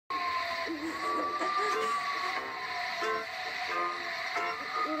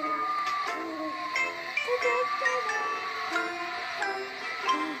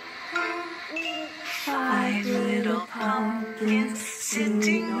Five little pumpkins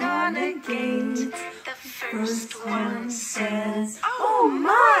sitting on a gate. The first one says, "Oh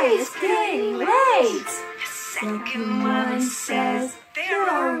my, it's getting late." The second one says, "There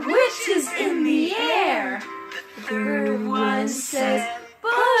are witches in the air." The third one says,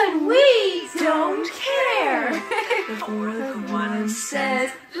 "But we don't care." The fourth one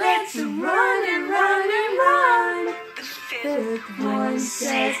says, "Let's run and run and run." The fifth one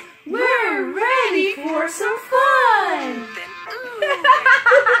says, "We're ready for some fun." Then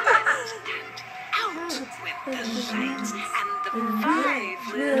out went the lights, and the five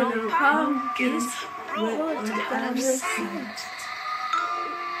little pumpkins rolled out of sight.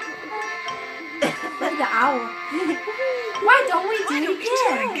 Like the owl. Why don't we do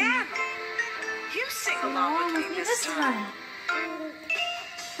it again? You sing along with me this time.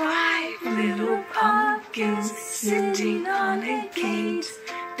 Five little pumpkins sitting on a gate.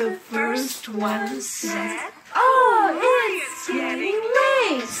 The first one said, "Oh, it's getting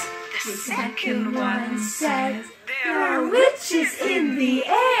late." The second one said, "There are witches in the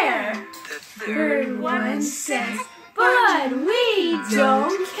air." The third one says, "But we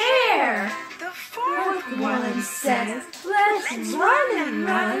don't care." The fourth one says, "Let's run and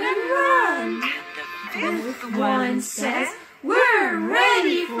run and run." And the fifth one says, "We're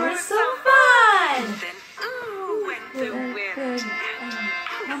ready for some fun." Then went the wind.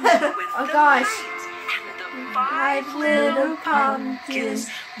 Oh gosh. And the five little pumpkins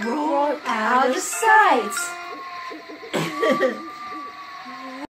rolled out of sight.